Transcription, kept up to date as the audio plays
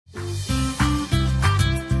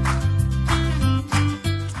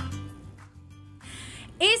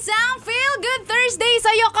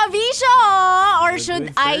kayo, kabisyo! Or Good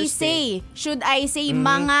should I say,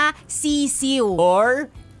 mga sisiw.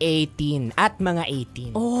 Or 18 at mga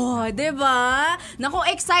 18. Oh, 'di ba? Naku,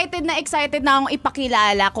 excited na akong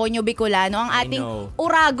ipakilala Konyo Bicolano, ang ating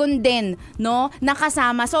Uragon din, no?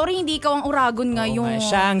 Nakasama. Sorry, hindi ikaw ang Uragon ngayon.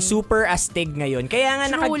 Siya ang super astig ngayon. Kaya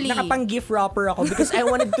nga nakapang gift wrapper ako because I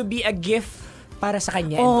wanted to be a gift para sa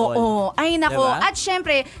kanya and all. Ay nako. Diba? At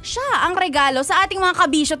syempre, siya ang regalo sa ating mga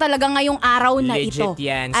kabisyo talaga ngayong araw na ito. Legit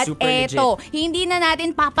yan. At Super eto, legit. hindi na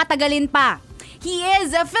natin papatagalin pa. He is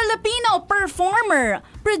a Filipino performer,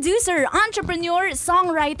 producer, entrepreneur,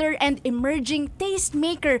 songwriter, and emerging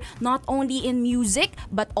tastemaker, not only in music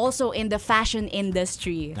but also in the fashion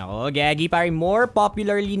industry. Nako, Gagi pare, more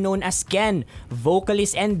popularly known as Ken,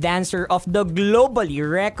 vocalist and dancer of the globally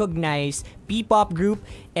recognized P-pop group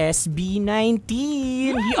SB19.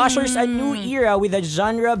 He ushers a new era with a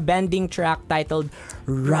genre-bending track titled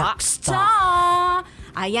ROCKSTA.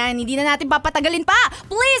 Ayan, hindi na natin papatagalin pa.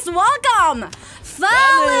 Please welcome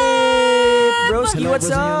FELIP! Broski,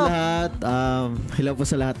 what's up? Hello po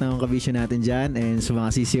sa lahat ng kabisyo natin dyan and sa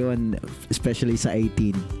mga sisiyon, especially sa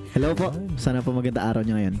 18. Hello po. Sana po maganda araw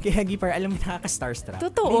nyo ngayon. Kaya Gipar, alam mo, nakaka-starstruck.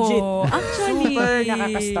 Totoo. Legit. Actually. Super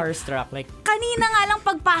nakaka-starstruck. Like, kanina nga lang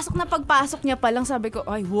pagpasok niya pa lang sabi ko,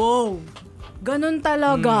 ay wow, ganun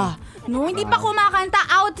talaga. No, hindi pa kumakanta,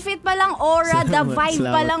 outfit pa lang, aura, the vibe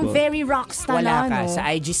pa lang, very rockstar wala na. ka. No? Sa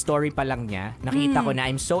IG story pa lang niya, nakita ko na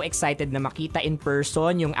I'm so excited na makita in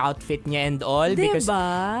person yung outfit niya and all. Diba? Because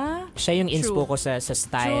siya yung inspo ko sa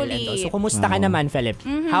style and all. So, kumusta ka naman, Philip?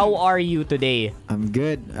 How are you today? I'm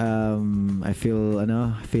good. I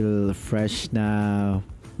feel fresh na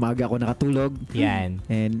maaga ako nakatulog. Yan.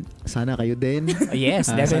 And sana kayo din. Yes,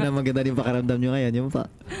 definitely. Sana maganda din pakaramdam nyo ngayon. Yung pa.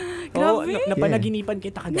 Grabe. Napanaginipan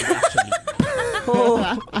kita kagabi actually.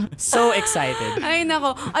 So excited. Ay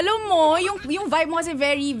nako. Alam mo, yung vibe mo kasi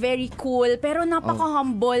very, very cool. Pero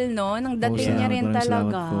napaka-humble, no? Nang dating niya rin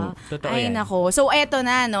talaga. Ay nako. So eto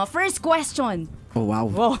na, no? First question. Oh, wow.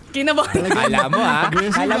 Wow, kinabahan. Alam mo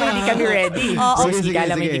Alam mo hindi kami ready. Sige.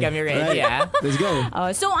 Alam mo hindi kami ready Let's go.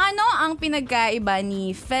 So ano ang pinagkaiba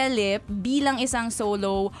ni FELIP bilang isang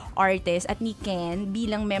solo artist at ni Ken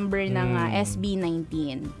bilang member ng SB19?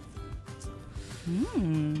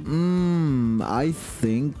 I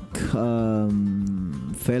think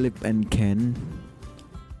FELIP and Ken,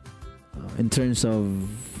 in terms of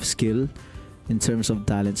skill, in terms of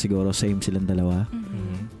talent siguro same silang dalawa.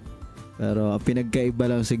 Pero ang pinagkaiba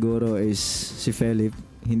lang siguro is si FELIP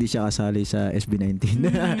hindi siya kasali sa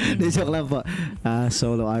SB19. Joke lang po.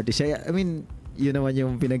 Solo artist siya. I mean, yun naman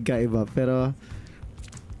yung pinagkaiba. Pero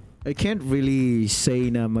I can't really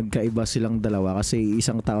say na magkaiba silang dalawa kasi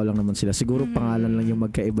isang tao lang naman sila. Siguro pangalan lang yung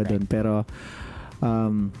magkaiba doon. Pero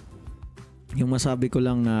yung masabi ko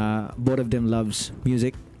lang na both of them loves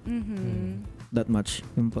music. That much.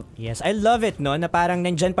 Yes, I love it, no? Na parang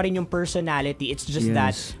nandyan pa rin yung personality. It's just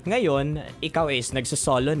that ngayon, ikaw is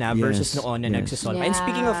nagsasolo na versus noon na nagsasolo. And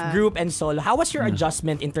speaking of group and solo, how was your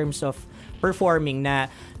adjustment in terms of performing na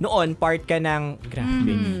noon part ka ng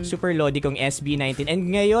super lodi kong SB19 and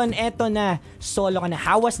ngayon eto na solo ka na.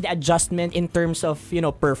 How was the adjustment in terms of,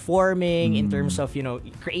 performing, in terms of,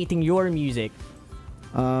 creating your music?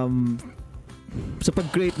 Sa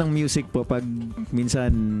pag-create ng music po, pag minsan,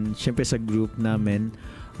 syempre sa group namin,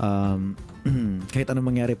 kahit anong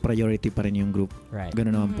mangyari, priority pa rin yung group. Right.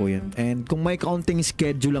 Ganun naman po yun. And kung may counting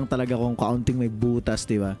schedule lang talaga, kung counting may butas,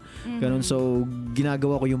 diba? Ganun. So,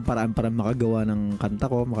 ginagawa ko yung paraan para makagawa ng kanta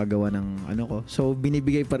ko, makagawa ng ano ko. So,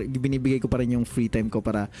 binibigay ko pa rin yung free time ko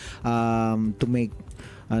para to make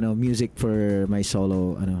music for my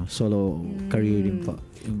solo career din po.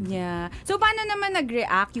 Yeah. So, paano naman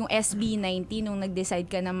nag-react yung SB19 nung nag-decide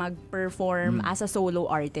ka na mag-perform as a solo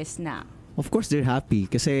artist na? Of course, they're happy.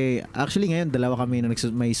 Kasi, actually ngayon, dalawa kami na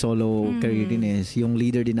may solo career din Yung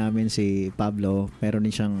leader din namin, si Pablo, meron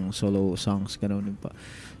din siyang solo songs. Ganun din pa.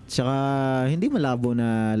 Tsaka, hindi malabo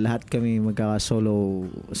na lahat kami magkaka-solo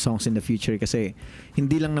songs in the future kasi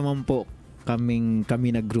hindi lang naman po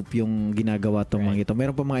kami na group yung ginagawa tong mga ito.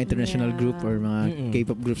 Meron po mga international group or mga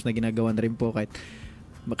K-pop groups na ginagawa na rin po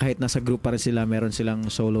kahit nasa group pa rin sila, meron silang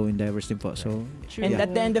solo endeavors din po. So, and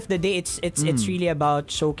at the end of the day, it's really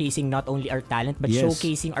about showcasing not only our talent but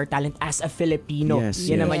showcasing our talent as a Filipino.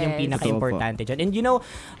 Yan naman yung pinaka-importante dyan. And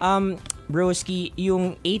Broski,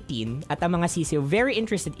 yung 18 at ang mga sisiw, very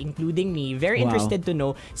interested, including me, very interested to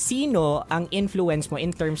know sino ang influence mo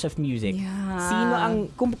in terms of music. Sino ang,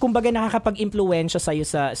 kumbaga nakakapag-influensya sa'yo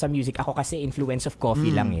sa music. Ako kasi influence of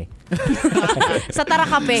coffee lang Sa Tara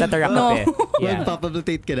Kape. Sa Tara Kape.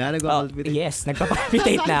 Nagpapalpitate ka na? Yes,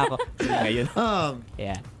 nagpapalpitate na ako. Ngayon.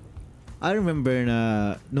 I remember na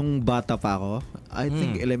nung bata pa ako, I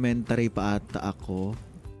think elementary pa ata ako,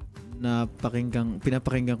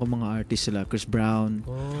 pinapakinggan ko mga artist sila, Chris Brown,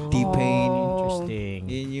 T-Pain. Interesting.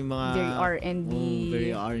 Yun yung mga Very R&B.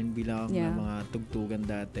 Very R&B lang na mga tugtugan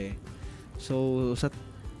dati. So,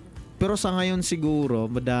 pero sa ngayon siguro,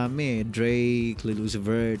 madami. Drake, Lil Uzi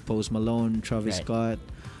Vert, Post Malone, Travis Scott.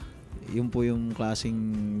 Yun po yung klaseng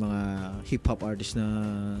mga hip-hop artist na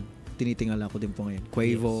tinitingala ko din po ngayon.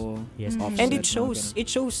 Quavo. Yes. Offset, And it shows, it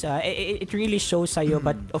really shows sa'yo,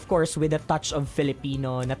 but of course, with a touch of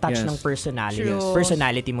Filipino, na touch ng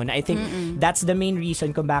personality mo na. I think that's the main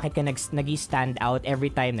reason kung bakit ka nag-stand out every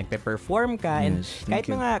time nagpe-perform ka. And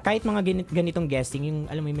kahit mga ganitong guesting, yung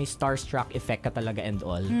alam mo may starstruck effect ka talaga and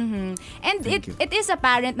all. And it is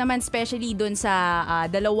apparent naman, especially dun sa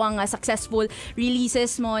dalawang successful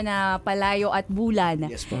releases mo na Palayo at Bulan.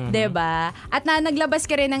 Yes po. Diba? At naglabas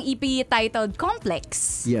ka rin ng EP titled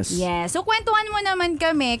Complex. Yes. So kwentuhan mo naman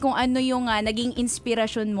kami kung ano yung naging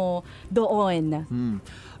inspirasyon mo doon.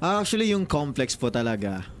 Actually, yung Complex po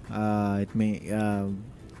talaga, it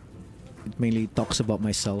mainly talks about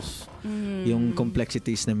myself. Yung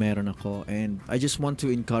complexities na meron ako. And I just want to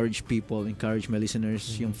encourage my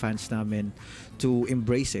listeners, yung fans namin, to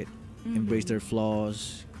embrace it. Embrace their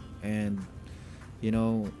flaws. And,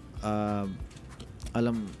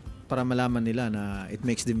 para malaman nila na it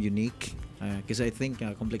makes them unique. Because I think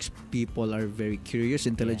complex people are very curious,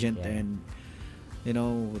 intelligent, and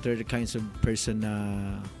they're the kinds of person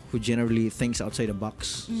who generally thinks outside the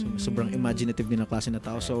box. So, sobrang imaginative din na klase na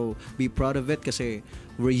tao. So be proud of it kasi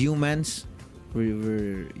we're humans.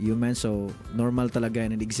 We're humans, so normal talaga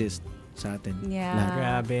and it exists sa atin.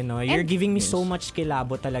 Grabe, no? You're giving me so much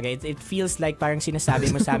kilabo talaga. It feels like parang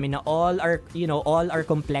sinasabi mo sa amin na all our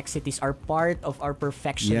complexities are part of our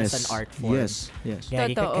perfection as an art form. Yes.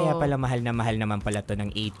 Kaya pala mahal naman pala to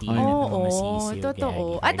ng 18 ng mga SISIW.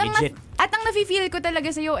 Totoo. At ang nafe-feel ko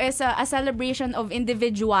talaga sa'yo is a celebration of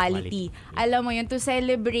individuality. Alam mo yun, to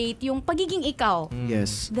celebrate yung pagiging ikaw.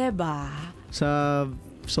 Yes. Diba? Sa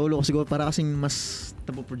solo ko siguro para kasing mas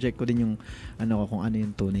project ko din yung kung ano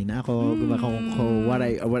yung tunay na ako, kung what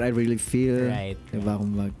I really feel. Right. Diba?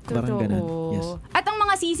 Parang ganun. Yes. At ang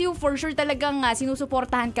mga sisiw for sure talagang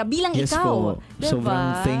sinusuportahan ka bilang yes ikaw. Po. Diba?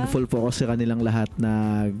 Sobrang thankful po ako sa kanilang lahat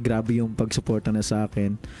na grabe yung pagsuporta na sa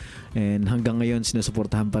akin. And hanggang ngayon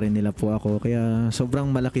sinusuportahan pa rin nila po ako. Kaya sobrang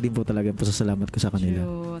malaki din po talaga po sa salamat ko sa kanila.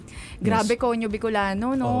 Grabe Konyo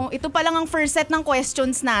Bicolano, no? Ito pa lang ang first set ng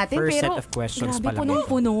questions natin. First pero set of questions grabe, pa lang.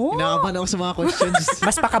 punong-puno. Kinakabahan ako sa mga questions.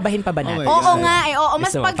 Mas pakabahin pa ba natin? Oo nga eh. Oo,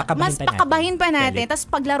 mas Gusto mo, pakabahin pa natin. Tapos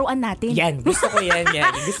paglaruan natin. Yan. Gusto ko yan.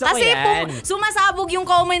 Gusto ko Kasi yan. sumasabog yung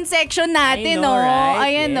comment section natin, I know, no? right?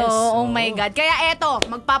 Ayan, Yes. no? Oh my God. Kaya eto,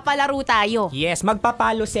 magpapalaro tayo. Yes,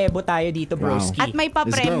 magpapalo sebo tayo dito, broski. At may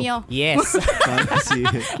papremyo. Yes.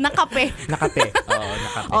 Nakape. Nakape. Oo,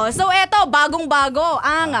 nakape. So eto, bagong-bago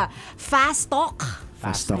ang Fast Talk.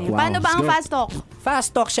 Fast talk. Wow. Paano ba ang Fast Talk? Fast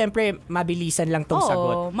talk, syempre, mabilisan lang tong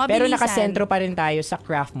sagot. mabilisan. Pero nakasentro pa rin tayo sa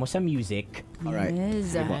craft mo, sa music. Alright.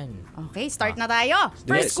 Yes. Yan. Okay, start na tayo.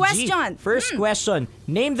 First Yes, question. G. First question.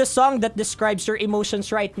 Name the song that describes your emotions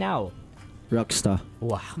right now. ROCKSTA.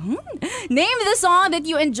 Wow. Name the song that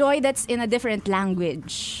you enjoy that's in a different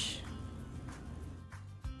language.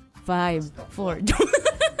 5, 4.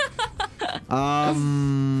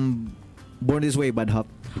 Born This Way, Bad Hop.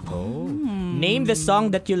 Name the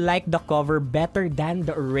song that you like the cover better than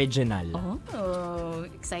the original. Oh,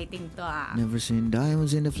 exciting to Never Seen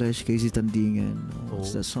Diamonds in the Flesh, Casey Tandingan.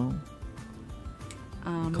 What's that song?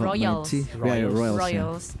 Royals.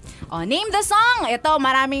 Royals. Oh, name the song. Ito,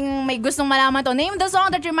 maraming may gustong malaman to. Name the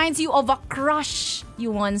song that reminds you of a crush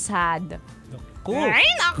you once had. Cool. Ay,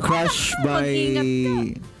 naku,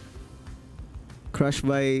 Crush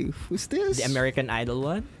by who's this? The American Idol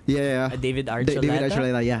one? Yeah. David Archuleta? David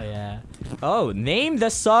Archuleta, yeah. Oh, yeah. Oh, name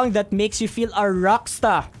the song that makes you feel a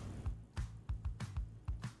rockstar.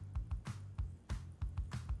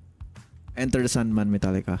 Enter the Sandman,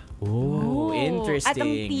 Metallica. Oh, interesting. At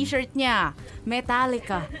ang t-shirt niya,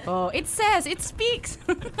 Metallica. Oh, it says, it speaks.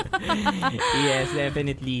 Yes,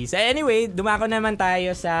 definitely. So anyway, dumako naman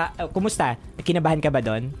tayo sa... kumusta? Kinabahan ka ba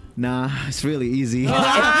doon? Nah, it's really easy.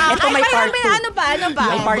 Ito may part 2. Ano ba?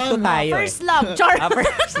 May part 2 tayo. First love. Char.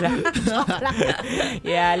 First love.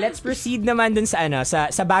 Yeah, let's proceed naman dun sa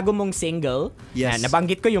sa bago mong single. Yes. Na,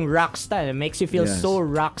 nabanggit ko yung Rockstar. It makes you feel so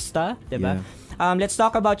rockstar, 'di ba? Yeah. Let's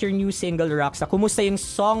talk about your new single, Rockstar. Kumusta yung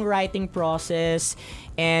songwriting process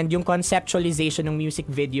and yung conceptualization ng music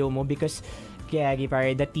video mo? Because Kaya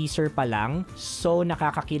pare, the teaser pa lang, so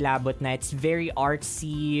nakakakilabot na. It's very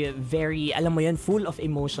artsy, very, alam mo yun, full of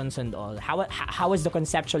emotions and all. How was the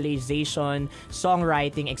conceptualization,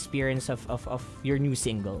 songwriting experience of your new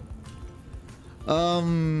single?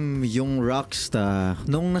 Yung ROCKSTA,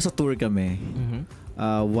 nung nasa tour kami,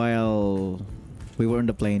 while we were on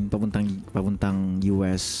the plane papuntang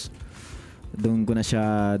US, doon ko na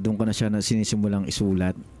siya sinisimulang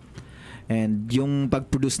isulat. And yung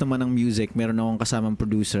pag-produce naman ng music, meron akong kasamang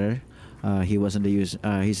producer. He's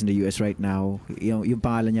in the US right now. Yung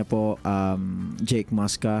pangalan niya po Jake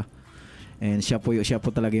Masca. And siya po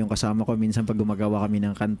talaga yung kasama ko. Minsan pag gumagawa kami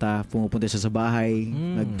ng kanta, pumupunta siya sa bahay,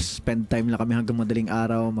 nag-spend time lang kami hanggang madaling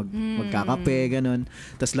araw, magkakape, ganun.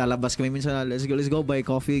 Tapos lalabas kami minsan, let's go buy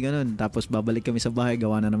coffee, ganun. Tapos babalik kami sa bahay,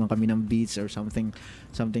 gawa na naman kami ng beats or something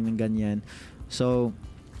ng ganyan. So,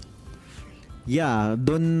 yeah,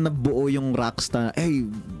 doon nabuo yung ROCKSTA.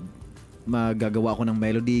 Magagawa ako ng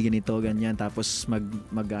melody, ganito, ganyan. Tapos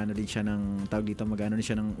mag-ano din siya ng, mag-ano din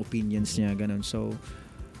siya ng opinions niya, ganun. So,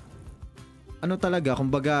 ano talaga,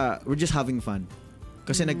 kumbaga, we're just having fun.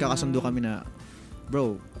 Kasi nagkakasundo kami na,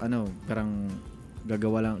 bro, parang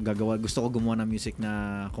gusto ko gumawa ng music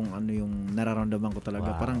na kung ano yung nararamdaman ko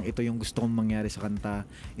talaga. Parang ito yung gusto kong mangyari sa kanta.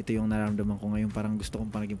 Ito yung nararamdaman ko ngayon. Parang gusto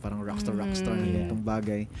kong maging parang rockstar na itong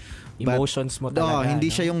bagay. Emotions mo talaga.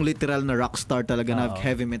 Hindi siya yung literal na rockstar talaga na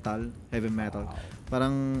heavy metal.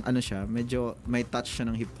 Parang siya, medyo may touch siya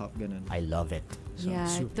ng hip-hop, ganun. I love it.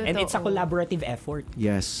 Super. And it's a collaborative effort.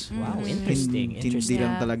 Yes. Wow, interesting. Hindi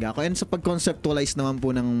lang talaga ako. And sa pag-conceptualize naman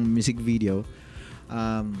po ng music video,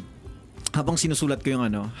 habang sinusulat ko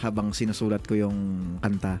yung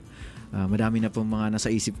kanta, madami na po mga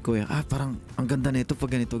nasa isip ko. Parang ang ganda nito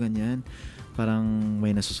pag ganito, ganyan. Parang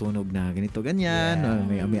may nasusunog na ganito, ganyan.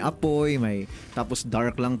 Yeah. May apoy, tapos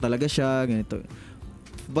dark lang talaga siya, ganito.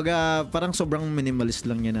 Baga, parang sobrang minimalist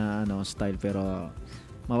lang niya na style, pero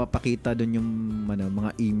mapapakita doon yung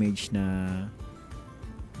mga image ng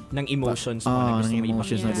emotions na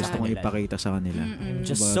gusto mong ipakita sa kanila. I'm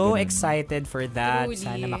just so excited for that. Truly.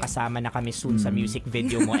 Sana makasama na kami soon sa music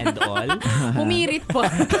video mo and all. Humirit po.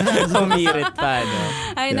 Humirit pa, no?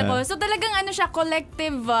 Ay, nako. So talagang siya,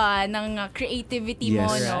 collective ng creativity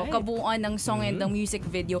mo, no? Kabuuan ng song and ng music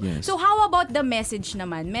video. Yes. So how about the message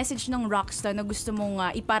naman? Message ng ROCKSTA na gusto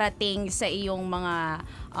mong iparating sa iyong mga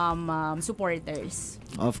supporters?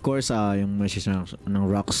 Of course, yung message ng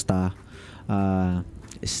ROCKSTA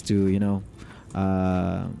is to,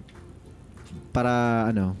 para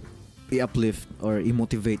i-uplift or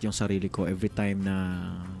i-motivate yung sarili ko every time na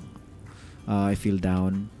I feel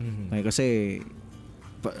down. Kasi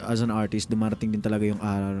as an artist, dumarating din talaga yung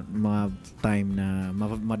mga time na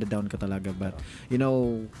madadown ka talaga, but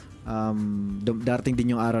darating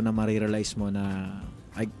din yung araw na ma-realize mo na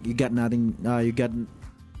you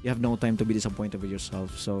have no time to be disappointed with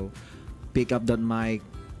yourself. So pick up that mic,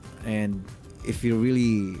 and if you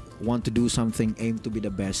really want to do something, aim to be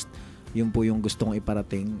the best. Yun po yung gusto kong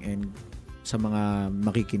iparating and sa mga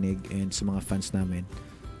makikinig and sa mga fans namin.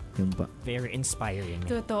 Yun pa. Very inspiring.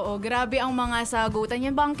 Totoo. Grabe ang mga sagutan.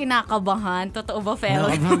 Yan ba ang kinakabahan? Totoo ba,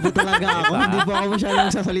 Fel? Nakabahan po talaga ako. Hindi po ako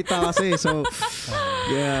masyadong sasalita kasi. So,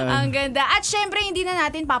 yeah. Ang ganda. At syempre, hindi na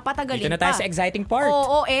natin papatagalin Dito na tayo sa exciting part.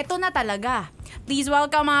 Oo, eto na talaga. Please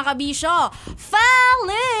welcome mga kabisyo,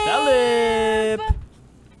 FELIP! FELIP!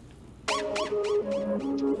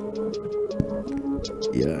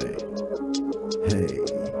 Yeah. Hey.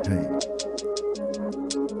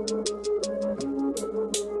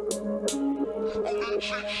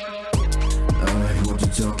 What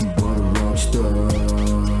you talking about a rockstar?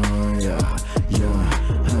 Yeah.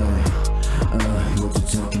 Hey. What you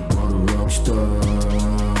talking about a rockstar?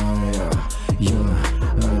 Yeah.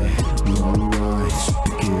 Hey. Alright,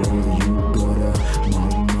 speak it over, you better.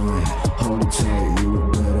 My, hold it tight, you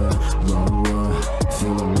better.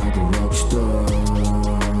 Feeling like a rockstar.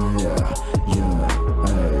 Yeah.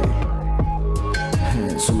 Hey.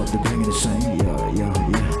 Hands all up, the bang in the same. Yeah.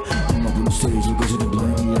 I'm up on the stage, you go to the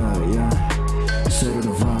bling. Yeah. Set it a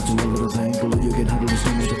vibe to a little thing. Girl, you can handle this,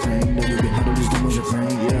 don't much a thing. Now you can handle this, don't much a thing.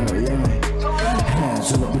 Yeah. Hands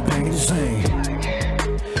all up, the bang in the same.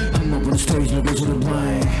 I'm up on the stage, now go to the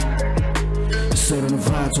bling. Set it a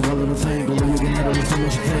vibe to a little thing. Girl, you can handle this, don't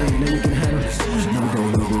much a thing. Now you can handle this. Now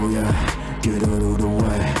go, yeah. Get out of the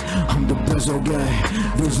way. I'm the best, okay.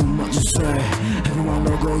 There's not much to say. Everyone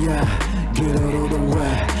go, yeah. Get out of the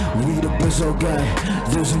way. We the best, okay.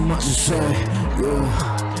 There's not much to say. Yeah.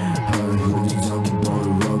 Hey, what you talking about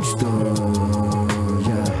a rockstar?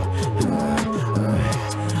 Yeah. Hey.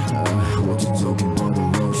 What you talking about a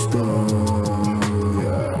rockstar?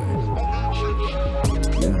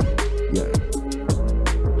 Yeah.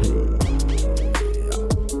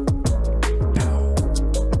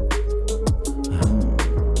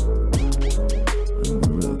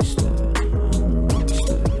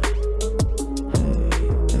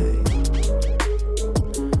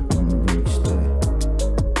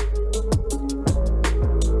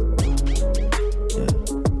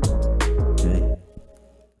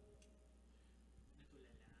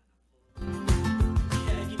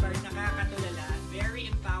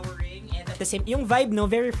 same, yung vibe, no,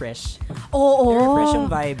 very fresh. Oo. Very fresh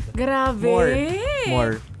yung vibe. Grabe.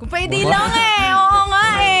 More. Kung pwede lang Oo nga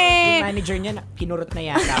Yung manager niya, kinurot na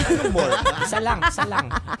yata. More. Isa lang.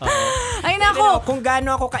 Ay, nako. Kung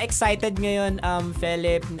gaano ako ka-excited ngayon,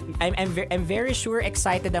 Philip, I'm very sure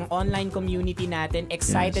excited ang online community natin.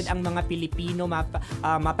 Excited ang mga Pilipino, mapa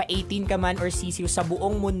 18 ka man or SISIW sa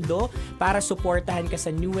buong mundo para suportahan ka sa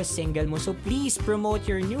newest single mo. So please promote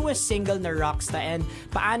your newest single na ROCKSTA, and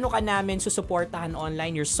paano ka namin susuportahan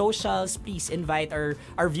online, your socials, please invite our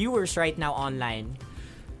viewers right now online.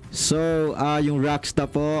 So, yung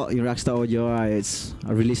ROCKSTA po, yung ROCKSTA Audio, it's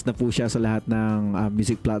released na po siya sa lahat ng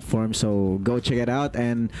music platform. So, go check it out.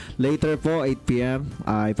 And later po, 8 p.m.,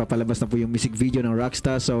 ipapalabas na po yung music video ng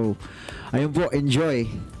ROCKSTA. So, ayun po,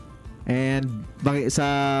 enjoy. And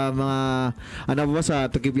sa mga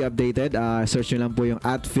to keep you updated, search nyo lang po yung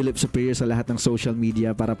 @FELIP Superior sa lahat ng social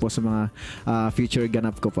media para po sa mga future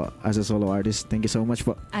ganap ko po as a solo artist. Thank you so much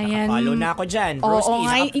po. Ayan. Follow na ako dyan. Oo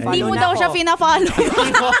nga. Hindi mo daw siya pina-follow.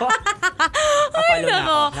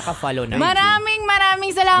 Naka-follow na.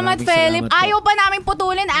 Maraming salamat, Philip. Salamat po. Ayaw pa namin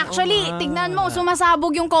putulin. Actually, tignan mo,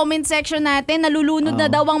 sumasabog yung comment section natin. Nalulunod na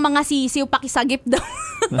daw ang mga sisiw. Pakisagip daw.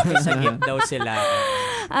 Pakisagip daw sila.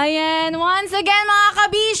 Ayan, once again mga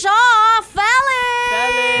kabisyo,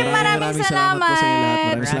 Philip! Maraming salamat po sa inyo lahat.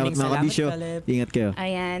 Maraming salamat Maraming mga kabisyo. Philip. Ingat kayo.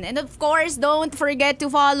 Ayan. And of course, don't forget to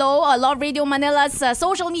follow Love Radio Manila's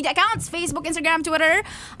social media accounts, Facebook, Instagram, Twitter,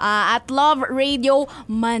 at Love Radio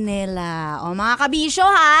Manila. O mga kabisyo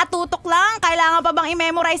ha, tutok lang. Kailangan pa bang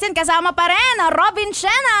i-memorize din? Kasama pa rin Robin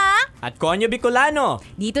Chena. At Konyo Bicolano.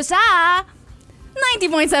 Dito sa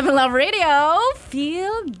 90.7 Love Radio.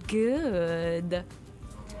 Feel good.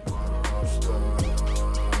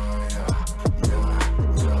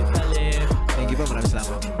 Thank you po. Maraming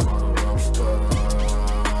salamat.